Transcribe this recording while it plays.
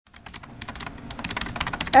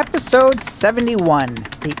Episode 71,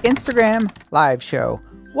 the Instagram Live Show.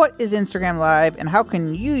 What is Instagram Live and how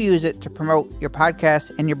can you use it to promote your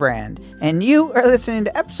podcast and your brand? And you are listening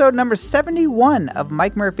to episode number 71 of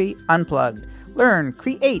Mike Murphy Unplugged. Learn,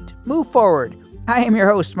 create, move forward. I am your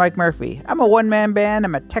host, Mike Murphy. I'm a one-man band.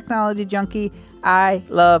 I'm a technology junkie. I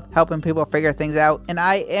love helping people figure things out, and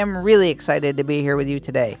I am really excited to be here with you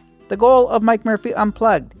today. The goal of Mike Murphy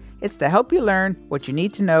Unplugged, it's to help you learn what you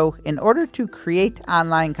need to know in order to create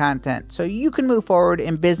online content so you can move forward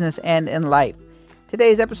in business and in life.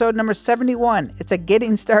 Today's episode number 71. It's a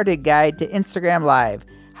getting started guide to Instagram Live.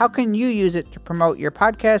 How can you use it to promote your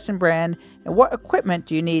podcast and brand, and what equipment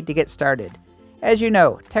do you need to get started? As you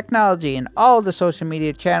know, technology and all the social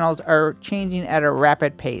media channels are changing at a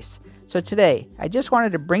rapid pace. So today, I just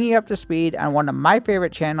wanted to bring you up to speed on one of my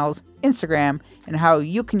favorite channels, Instagram, and how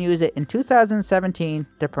you can use it in 2017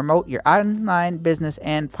 to promote your online business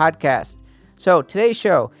and podcast. So today's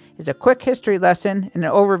show is a quick history lesson and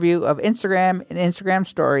an overview of Instagram and Instagram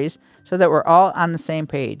stories so that we're all on the same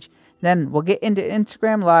page. Then we'll get into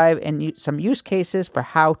Instagram Live and some use cases for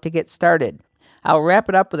how to get started. I'll wrap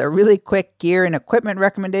it up with a really quick gear and equipment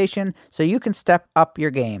recommendation so you can step up your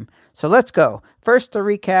game. So let's go. First, the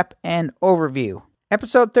recap and overview.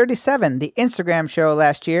 Episode 37, the Instagram show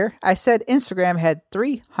last year, I said Instagram had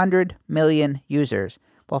 300 million users.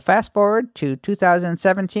 Well, fast forward to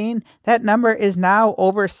 2017, that number is now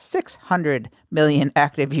over 600 million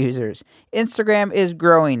active users. Instagram is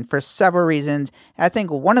growing for several reasons. I think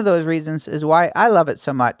one of those reasons is why I love it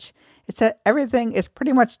so much. It's that everything is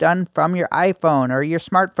pretty much done from your iPhone or your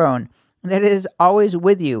smartphone, and that it is always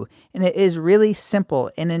with you, and it is really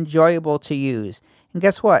simple and enjoyable to use. And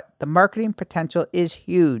guess what? The marketing potential is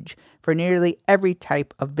huge for nearly every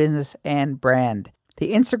type of business and brand.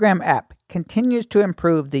 The Instagram app continues to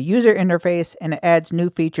improve the user interface and adds new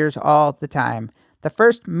features all the time. The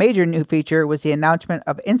first major new feature was the announcement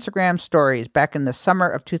of Instagram Stories back in the summer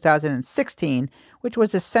of 2016, which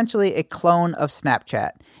was essentially a clone of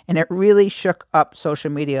Snapchat, and it really shook up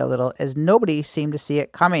social media a little as nobody seemed to see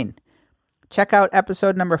it coming. Check out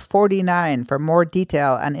episode number 49 for more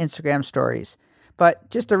detail on Instagram Stories. But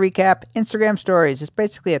just to recap, Instagram Stories is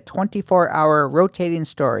basically a 24-hour rotating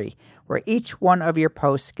story where each one of your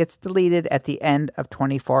posts gets deleted at the end of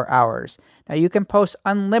 24 hours. Now, you can post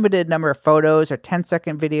unlimited number of photos or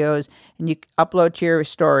 10-second videos, and you upload to your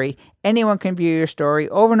story. Anyone can view your story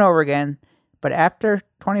over and over again, but after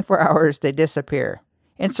 24 hours, they disappear.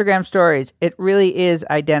 Instagram Stories, it really is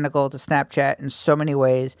identical to Snapchat in so many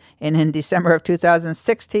ways. And in December of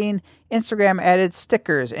 2016, Instagram added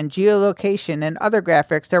stickers and geolocation and other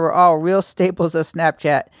graphics that were all real staples of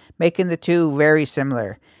Snapchat, making the two very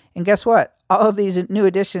similar. And guess what? All of these new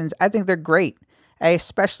additions, I think they're great. I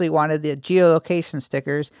especially wanted the geolocation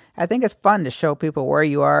stickers. I think it's fun to show people where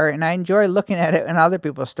you are, and I enjoy looking at it in other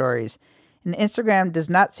people's stories. And Instagram does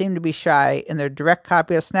not seem to be shy in their direct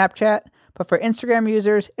copy of Snapchat, but for Instagram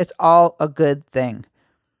users, it's all a good thing.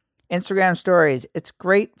 Instagram Stories, it's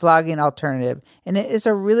great vlogging alternative, and it is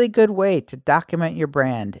a really good way to document your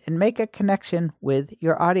brand and make a connection with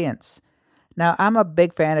your audience. Now, I'm a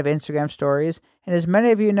big fan of Instagram Stories, and as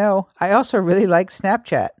many of you know, I also really like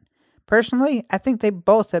Snapchat. Personally, I think they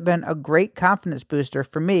both have been a great confidence booster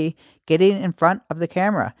for me getting in front of the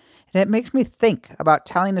camera. And it makes me think about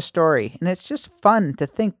telling a story, and it's just fun to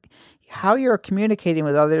think how you're communicating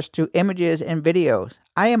with others through images and videos.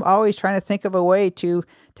 I am always trying to think of a way to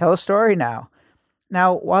tell a story now.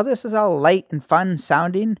 Now, while this is all light and fun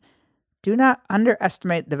sounding, do not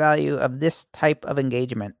underestimate the value of this type of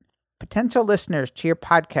engagement. Potential listeners to your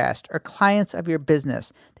podcast or clients of your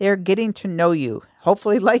business, they are getting to know you,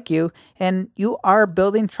 hopefully like you, and you are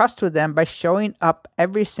building trust with them by showing up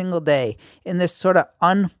every single day in this sort of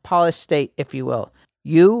unpolished state, if you will.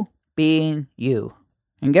 You being you.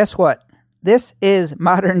 And guess what? This is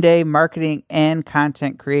modern day marketing and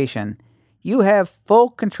content creation. You have full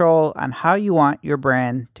control on how you want your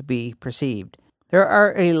brand to be perceived. There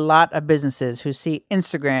are a lot of businesses who see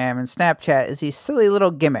Instagram and Snapchat as these silly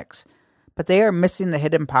little gimmicks, but they are missing the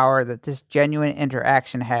hidden power that this genuine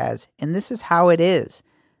interaction has, and this is how it is.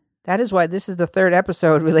 That is why this is the third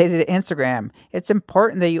episode related to Instagram. It's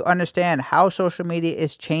important that you understand how social media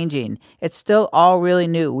is changing. It's still all really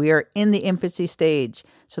new. We are in the infancy stage,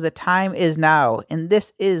 so the time is now, and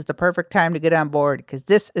this is the perfect time to get on board because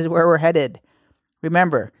this is where we're headed.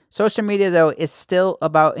 Remember, social media, though, is still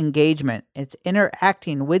about engagement. It's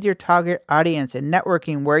interacting with your target audience and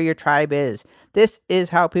networking where your tribe is. This is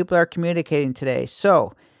how people are communicating today.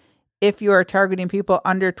 So, If you are targeting people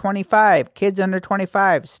under 25, kids under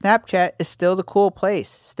 25, Snapchat is still the cool place.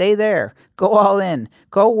 Stay there. Go all in.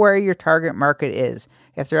 Go where your target market is.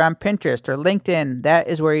 If they're on Pinterest or LinkedIn, that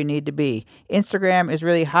is where you need to be. Instagram is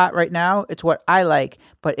really hot right now. It's what I like.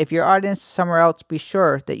 But if your audience is somewhere else, be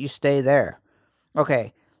sure that you stay there.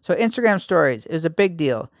 Okay, so Instagram stories is a big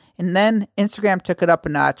deal. And then Instagram took it up a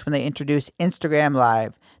notch when they introduced Instagram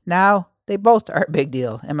Live. Now, they both are a big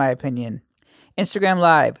deal, in my opinion. Instagram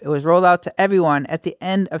Live, it was rolled out to everyone at the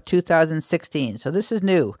end of 2016. So this is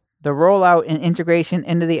new. The rollout and integration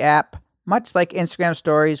into the app, much like Instagram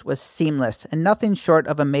Stories, was seamless and nothing short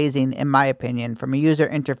of amazing, in my opinion, from a user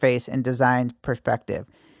interface and design perspective.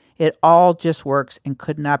 It all just works and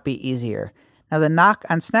could not be easier. Now, the knock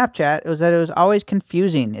on Snapchat was that it was always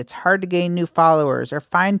confusing. It's hard to gain new followers or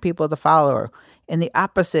find people to follow. And the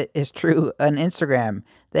opposite is true on Instagram.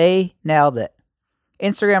 They nailed it.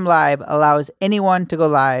 Instagram Live allows anyone to go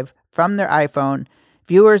live from their iPhone.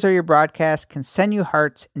 Viewers of your broadcast can send you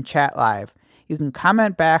hearts and chat live. You can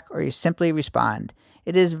comment back or you simply respond.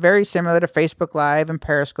 It is very similar to Facebook Live and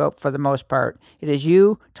Periscope for the most part. It is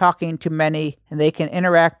you talking to many, and they can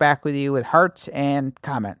interact back with you with hearts and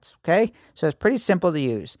comments, okay? So it's pretty simple to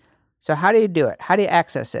use. So how do you do it? How do you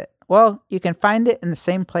access it? Well, you can find it in the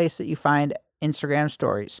same place that you find Instagram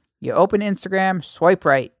Stories. You open Instagram, swipe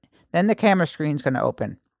right. Then the camera screen is going to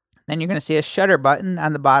open. Then you're going to see a shutter button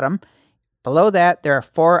on the bottom. Below that, there are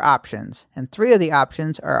 4 options, and 3 of the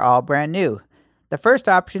options are all brand new. The first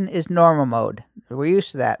option is normal mode. We're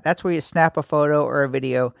used to that. That's where you snap a photo or a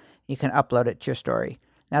video. You can upload it to your story.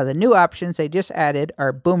 Now, the new options they just added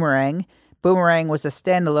are Boomerang. Boomerang was a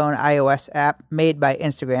standalone iOS app made by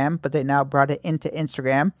Instagram, but they now brought it into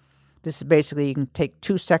Instagram. This is basically, you can take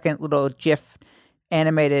 2-second little GIF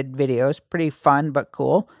animated videos. Pretty fun, but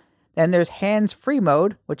cool. Then there's hands-free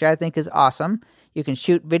mode, which I think is awesome. You can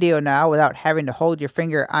shoot video now without having to hold your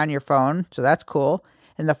finger on your phone, so that's cool.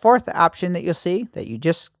 And the fourth option that you'll see that you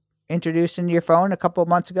just introduced into your phone a couple of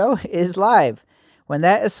months ago is live. When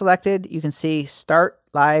that is selected, you can see start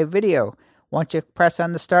live video. Once you press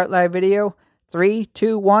on the start live video, 3,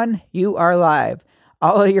 2, 1, you are live.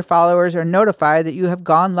 All of your followers are notified that you have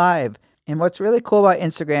gone live. And what's really cool about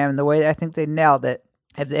Instagram and the way that I think they nailed it,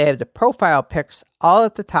 is they have the profile pics all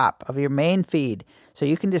at the top of your main feed. So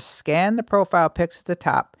you can just scan the profile pics at the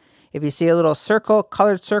top. If you see a little circle,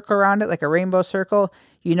 colored circle around it, like a rainbow circle,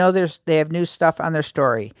 you know they have new stuff on their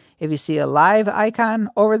story. If you see a live icon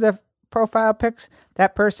over the profile pics,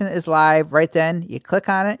 that person is live right then. You click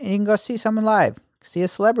on it and you can go see someone live. See a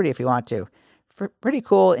celebrity if you want to. Pretty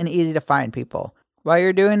cool and easy to find people. While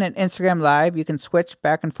you're doing an Instagram Live, you can switch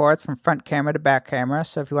back and forth from front camera to back camera.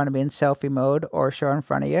 So if you want to be in selfie mode or show in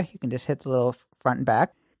front of you, you can just hit the little front and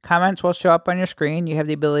back. Comments will show up on your screen. You have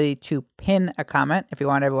the ability to pin a comment if you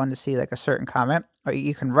want everyone to see like a certain comment. Or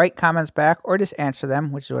you can write comments back or just answer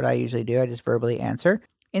them, which is what I usually do. I just verbally answer.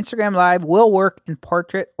 Instagram Live will work in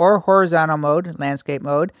portrait or horizontal mode, landscape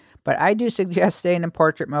mode, but I do suggest staying in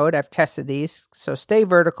portrait mode. I've tested these, so stay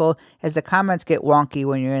vertical as the comments get wonky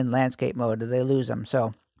when you're in landscape mode. They lose them,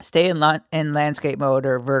 so stay in landscape mode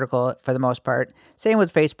or vertical for the most part. Same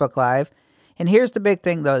with Facebook Live. And here's the big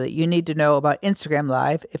thing, though, that you need to know about Instagram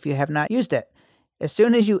Live if you have not used it. As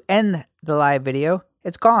soon as you end the live video,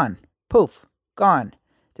 it's gone. Poof, gone.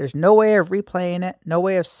 There's no way of replaying it, no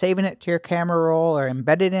way of saving it to your camera roll or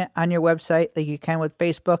embedding it on your website like you can with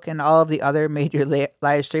Facebook and all of the other major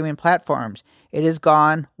live streaming platforms. It is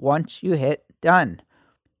gone once you hit done.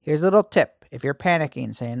 Here's a little tip. If you're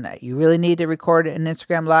panicking, saying that you really need to record it in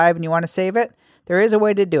Instagram Live and you want to save it, there is a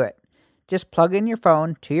way to do it. Just plug in your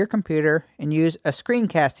phone to your computer and use a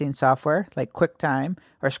screencasting software like QuickTime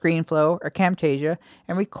or ScreenFlow or Camtasia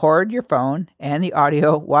and record your phone and the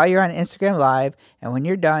audio while you're on Instagram Live, and when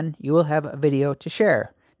you're done, you will have a video to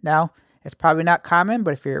share. Now, it's probably not common,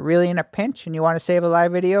 but if you're really in a pinch and you want to save a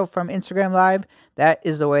live video from Instagram Live, that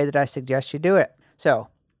is the way that I suggest you do it. So,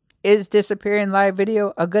 is disappearing live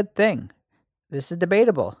video a good thing? This is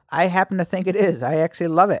debatable. I happen to think it is. I actually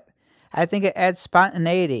love it. I think it adds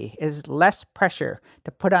spontaneity, is less pressure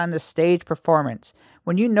to put on the stage performance.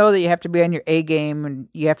 When you know that you have to be on your A game and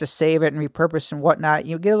you have to save it and repurpose and whatnot,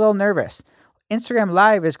 you get a little nervous. Instagram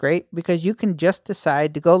Live is great because you can just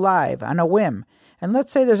decide to go live on a whim. And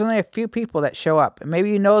let's say there's only a few people that show up and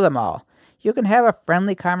maybe you know them all. You can have a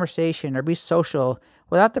friendly conversation or be social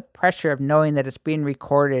without the pressure of knowing that it's being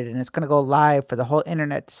recorded and it's going to go live for the whole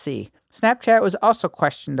internet to see. Snapchat was also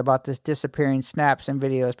questioned about this disappearing snaps and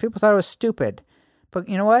videos. People thought it was stupid. But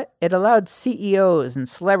you know what? It allowed CEOs and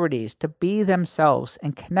celebrities to be themselves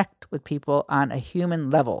and connect with people on a human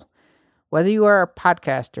level. Whether you are a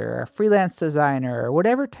podcaster, or a freelance designer, or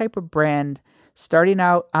whatever type of brand starting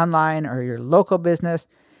out online or your local business,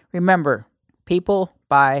 remember, people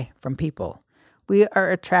buy from people. We are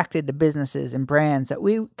attracted to businesses and brands that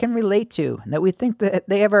we can relate to, and that we think that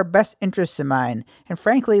they have our best interests in mind, and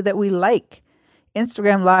frankly, that we like.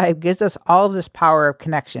 Instagram Live gives us all of this power of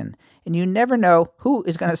connection, and you never know who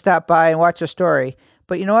is going to stop by and watch a story,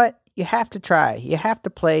 but you know what? You have to try. You have to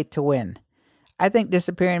play to win. I think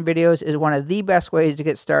disappearing videos is one of the best ways to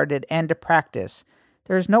get started and to practice.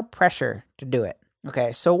 There's no pressure to do it.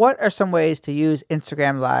 Okay, so what are some ways to use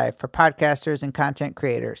Instagram Live for podcasters and content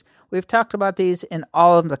creators? We've talked about these in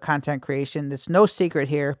all of the content creation. It's no secret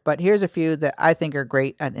here, but here's a few that I think are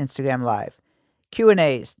great on Instagram Live.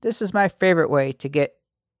 Q&As. This is my favorite way to get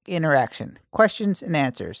interaction. Questions and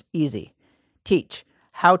answers. Easy. Teach.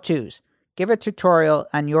 How-tos. Give a tutorial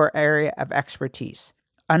on your area of expertise.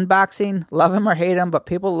 Unboxing. Love them or hate them, but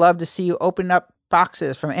people love to see you open up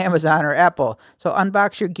boxes from Amazon or Apple. So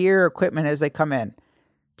unbox your gear or equipment as they come in.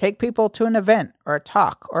 Take people to an event or a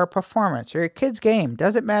talk or a performance or your kid's game.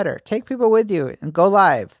 Doesn't matter. Take people with you and go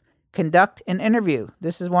live. Conduct an interview.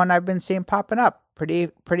 This is one I've been seeing popping up. Pretty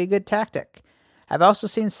good tactic. I've also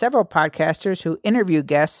seen several podcasters who interview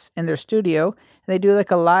guests in their studio, and they do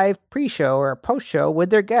like a live pre-show or a post-show with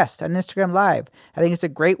their guest on Instagram Live. I think it's a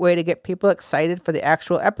great way to get people excited for the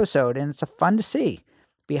actual episode, and it's fun to see.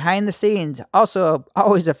 Behind the scenes, also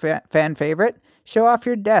always a fan favorite, show off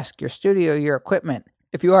your desk, your studio, your equipment.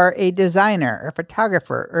 If you are a designer, a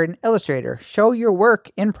photographer, or an illustrator, show your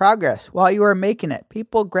work in progress while you are making it.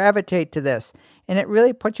 People gravitate to this, and it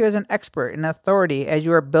really puts you as an expert and authority as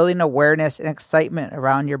you are building awareness and excitement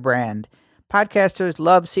around your brand. Podcasters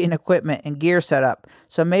love seeing equipment and gear set up,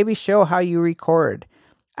 so maybe show how you record.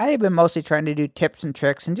 I have been mostly trying to do tips and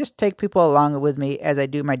tricks and just take people along with me as I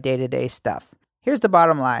do my day-to-day stuff. Here's the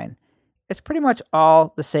bottom line. It's pretty much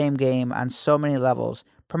all the same game on so many levels.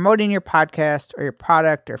 Promoting your podcast or your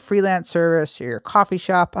product or freelance service or your coffee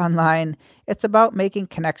shop online, it's about making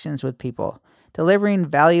connections with people, delivering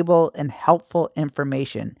valuable and helpful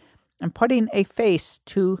information, and putting a face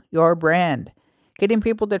to your brand, getting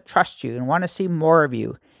people to trust you and want to see more of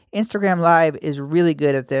you. Instagram Live is really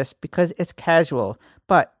good at this because it's casual,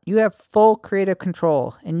 but you have full creative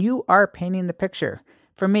control and you are painting the picture.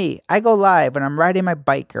 For me, I go live when I'm riding my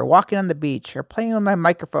bike or walking on the beach or playing with my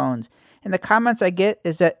microphones, and the comments I get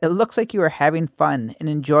is that it looks like you are having fun and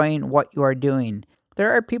enjoying what you are doing.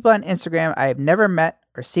 There are people on Instagram I have never met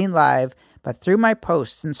or seen live, but through my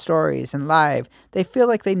posts and stories and live, they feel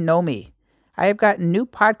like they know me. I have gotten new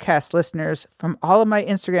podcast listeners from all of my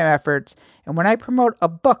Instagram efforts, and when I promote a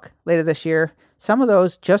book later this year, some of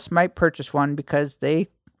those just might purchase one because they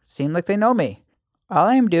seem like they know me. All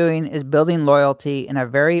I am doing is building loyalty in a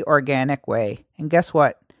very organic way, and guess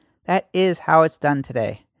what? That is how it's done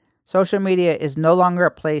today. Social media is no longer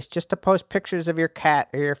a place just to post pictures of your cat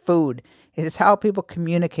or your food. It is how people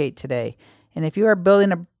communicate today. And if you are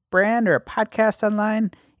building a brand or a podcast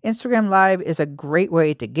online, Instagram Live is a great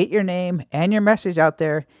way to get your name and your message out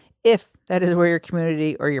there if that is where your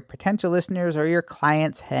community or your potential listeners or your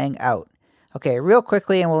clients hang out. Okay, real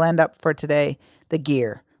quickly, and we'll end up for today, the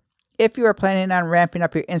gear. If you are planning on ramping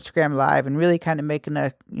up your Instagram Live and really kind of making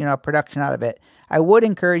a production out of it, I would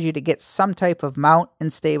encourage you to get some type of mount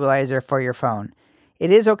and stabilizer for your phone.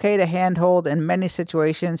 It is okay to handhold in many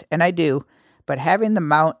situations, and I do, but having the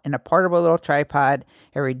mount in a portable little tripod,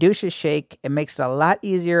 it reduces shake. It makes it a lot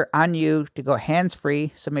easier on you to go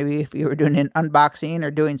hands-free. So maybe if you were doing an unboxing or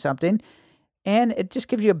doing something, and it just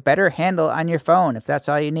gives you a better handle on your phone if that's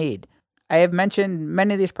all you need. I have mentioned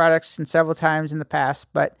many of these products several times in the past,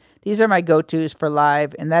 but these are my go-tos for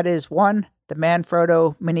live, and that is one, the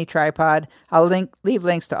Manfrotto mini tripod. I'll leave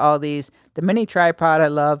links to all these. The mini tripod I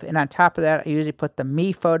love, and on top of that, I usually put the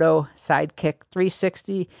MePhoto Sidekick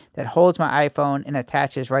 360 that holds my iPhone and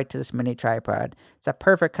attaches right to this mini tripod. It's a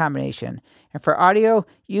perfect combination. And for audio,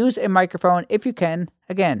 use a microphone if you can.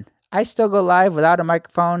 Again, I still go live without a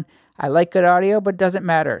microphone. I like good audio, but it doesn't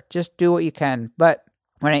matter. Just do what you can. But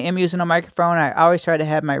when I am using a microphone, I always try to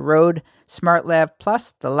have my Rode SmartLav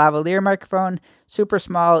Plus, the lavalier microphone, super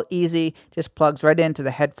small, easy, just plugs right into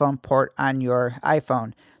the headphone port on your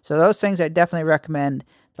iPhone. So those things I definitely recommend.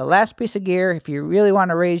 The last piece of gear, if you really want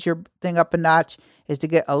to raise your thing up a notch, is to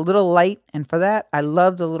get a little light. And for that, I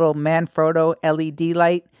love the little Manfrotto LED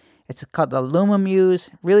light. It's called the LumaMuse,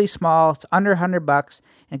 really small. It's under $100,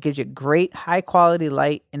 and it gives you great high-quality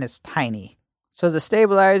light, and it's tiny. So the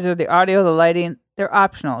stabilizer, the audio, the lighting, they're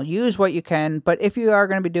optional. Use what you can, but if you are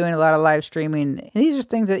going to be doing a lot of live streaming, these are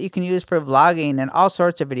things that you can use for vlogging and all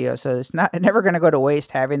sorts of videos, so it's never going to go to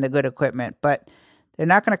waste having the good equipment, but They're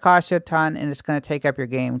not going to cost you a ton, and it's going to take up your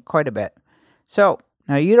game quite a bit. So,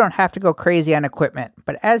 now you don't have to go crazy on equipment,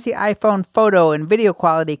 but as the iPhone photo and video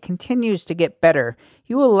quality continues to get better,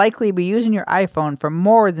 you will likely be using your iPhone for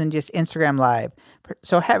more than just Instagram Live.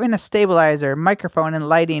 So having a stabilizer, microphone, and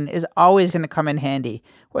lighting is always going to come in handy,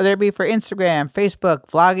 whether it be for Instagram, Facebook,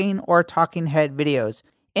 vlogging, or talking head videos.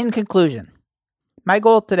 In conclusion, my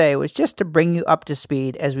goal today was just to bring you up to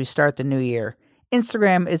speed as we start the new year.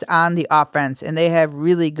 Instagram is on the offense, and they have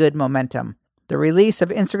really good momentum. The release of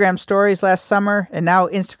Instagram Stories last summer and now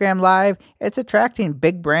Instagram Live, it's attracting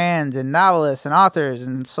big brands and novelists and authors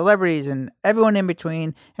and celebrities and everyone in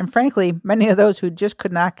between, and frankly, many of those who just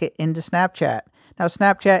could not get into Snapchat. Now,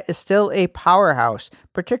 Snapchat is still a powerhouse,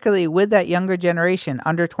 particularly with that younger generation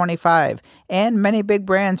under 25, and many big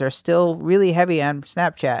brands are still really heavy on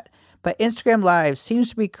Snapchat. But Instagram Live seems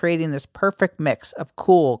to be creating this perfect mix of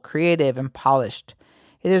cool, creative, and polished.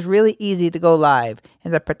 It is really easy to go live,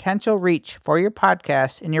 and the potential reach for your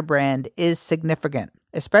podcast and your brand is significant,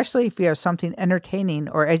 especially if you have something entertaining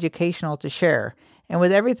or educational to share. And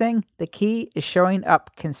with everything, the key is showing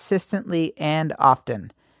up consistently and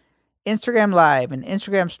often. Instagram Live and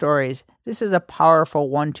Instagram Stories, this is a powerful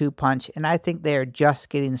 1-2 punch, and I think they are just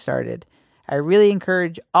getting started. I really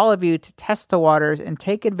encourage all of you to test the waters and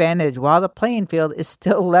take advantage while the playing field is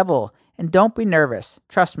still level. And don't be nervous.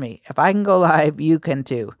 Trust me, if I can go live, you can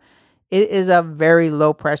too. It is a very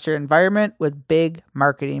low-pressure environment with big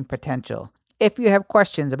marketing potential. If you have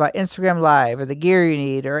questions about Instagram Live or the gear you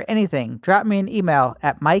need or anything, drop me an email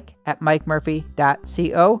at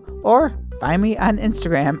mike@mikemurphy.co or find me on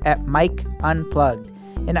Instagram at MikeUnplugged.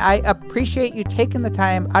 And I appreciate you taking the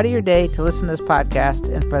time out of your day to listen to this podcast,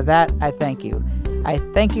 and for that, I thank you. I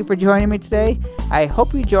thank you for joining me today. I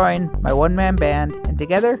hope you join my one-man band, and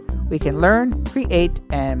together we can learn, create,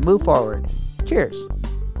 and move forward. Cheers.